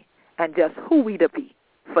identity and just who we to be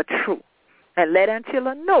for true. And let our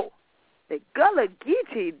children know that Gullah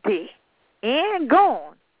Geechee Day ain't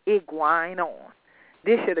gone, it gwine on.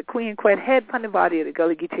 This is the Queen Quet head Panavati of the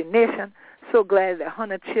Gullah Geechee Nation. So glad that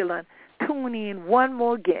 100 children tune in one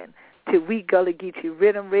more again to We Gullah Geechee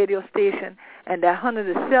Rhythm Radio Station, and that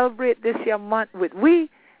 100 to celebrate this year month with we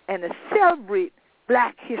and to celebrate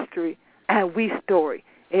Black history and we story.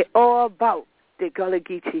 It's all about the Gullah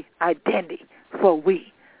Geechee identity for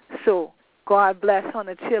we. So God bless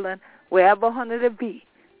 100 children. Wherever 100 to be,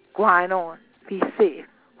 going on, be safe.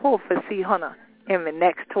 Hope to see 100 in the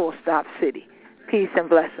next tour stop city. Peace and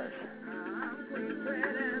blessings.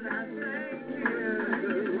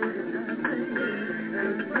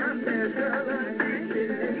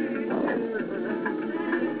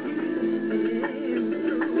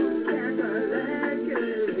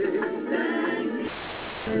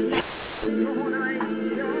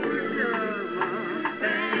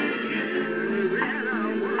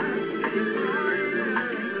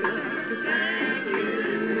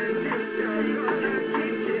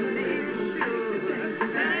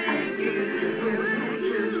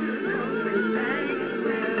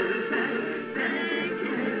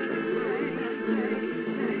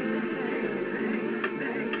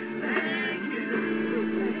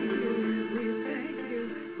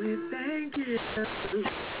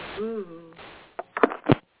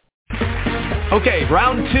 Okay,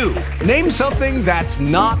 round two. Name something that's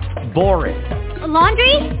not boring. A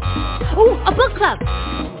laundry? Ooh, a book club.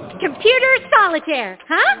 Computer solitaire,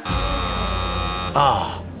 huh?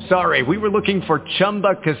 Ah, sorry, we were looking for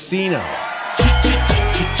Chumba Casino.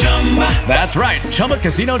 That's right,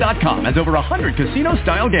 ChumbaCasino.com has over 100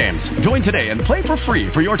 casino-style games. Join today and play for free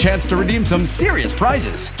for your chance to redeem some serious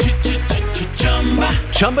prizes.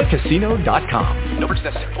 ChumbaCasino.com. No purchase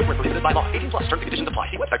necessary. Void where prohibited by law. 18+ terms and conditions apply.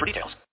 See website for details.